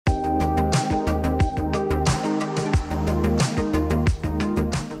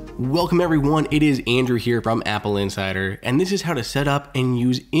Welcome everyone, it is Andrew here from AppleInsider, and this is how to set up and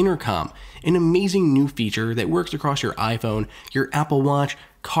use Intercom, an amazing new feature that works across your iPhone, your Apple Watch,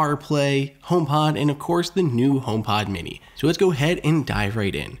 CarPlay, HomePod, and of course the new HomePod Mini. So let's go ahead and dive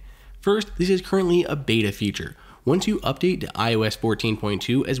right in. First, this is currently a beta feature. Once you update to iOS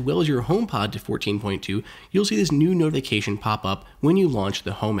 14.2 as well as your HomePod to 14.2, you'll see this new notification pop up when you launch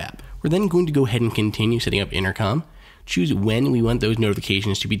the Home app. We're then going to go ahead and continue setting up Intercom, choose when we want those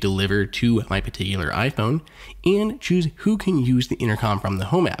notifications to be delivered to my particular iPhone, and choose who can use the Intercom from the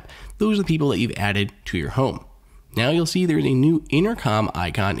Home app. Those are the people that you've added to your home. Now you'll see there's a new Intercom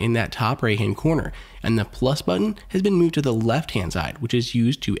icon in that top right hand corner, and the plus button has been moved to the left hand side, which is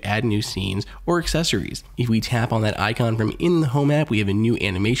used to add new scenes or accessories. If we tap on that icon from in the Home app, we have a new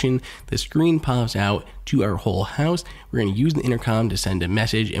animation. The screen pops out to our whole house. We're going to use the Intercom to send a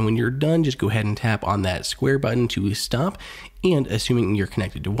message, and when you're done, just go ahead and tap on that square button to stop, and assuming you're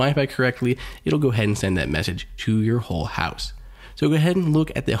connected to Wi-Fi correctly, it'll go ahead and send that message to your whole house. So go ahead and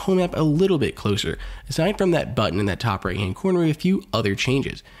look at the Home app a little bit closer. Aside from that button in that top right hand corner, we have a few other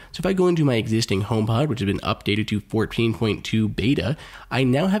changes. So if I go into my existing HomePod, which has been updated to 14.2 beta, I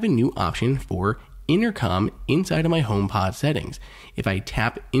now have a new option for Intercom inside of my HomePod settings. If I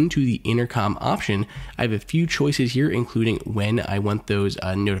tap into the Intercom option, I have a few choices here, including when I want those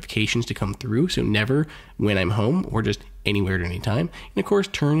notifications to come through, so never when I'm home or just anywhere at any time, and of course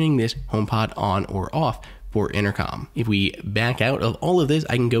turning this HomePod on or off for Intercom. If we back out of all of this,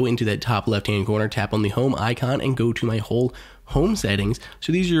 I can go into that top left-hand corner, tap on the home icon, and go to my whole home settings.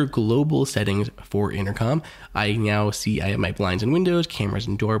 So these are global settings for Intercom. I now see I have my blinds and windows, cameras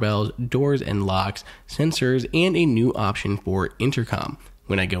and doorbells, doors and locks, sensors, and a new option for Intercom.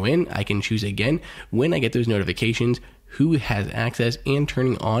 When I go in, I can choose again when I get those notifications, who has access, and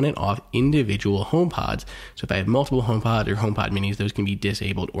turning on and off individual HomePods. So if I have multiple HomePods or HomePod Minis, those can be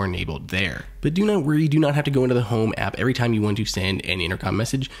disabled or enabled there. But do not worry, you do not have to go into the Home app every time you want to send an Intercom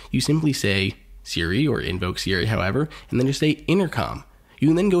message. You simply say Siri or invoke Siri, however, and then just say Intercom. You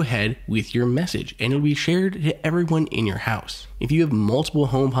can then go ahead with your message, and it'll be shared to everyone in your house. If you have multiple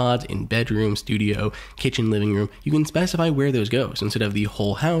HomePods in bedroom, studio, kitchen, living room, you can specify where those go. So instead of the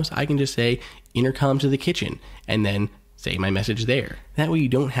whole house, I can just say Intercom to the kitchen, and then say my message there. That way you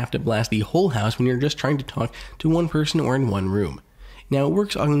don't have to blast the whole house when you're just trying to talk to one person or in one room. Now it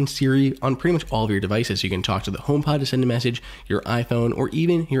works on Siri on pretty much all of your devices, so you can talk to the HomePod to send a message, your iPhone, or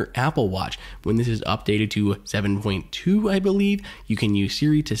even your Apple Watch. When this is updated to 7.2, I believe, you can use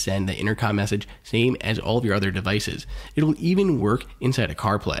Siri to send the Intercom message, same as all of your other devices. It'll even work inside of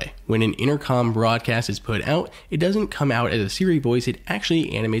CarPlay. When an Intercom broadcast is put out, it doesn't come out as a Siri voice, it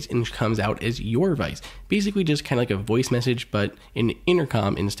actually animates and comes out as your voice. Basically just kind of like a voice message, but in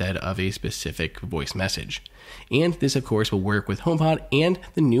Intercom instead of a specific voice message. And this, of course, will work with HomePod and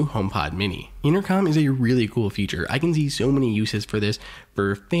the new HomePod Mini. Intercom is a really cool feature. I can see so many uses for this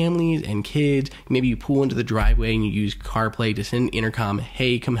for families and kids. Maybe you pull into the driveway and you use CarPlay to send Intercom,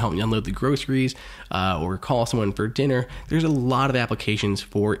 hey, come help me unload the groceries, or call someone for dinner. There's a lot of applications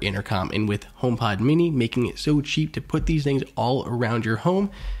for Intercom, and with HomePod Mini making it so cheap to put these things all around your home,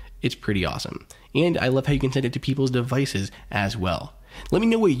 it's pretty awesome. And I love how you can send it to people's devices as well. Let me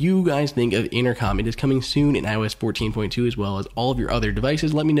know what you guys think of Intercom. It is coming soon in iOS 14.2 as well as all of your other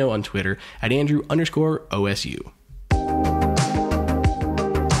devices. Let me know on Twitter at Andrew_OSU.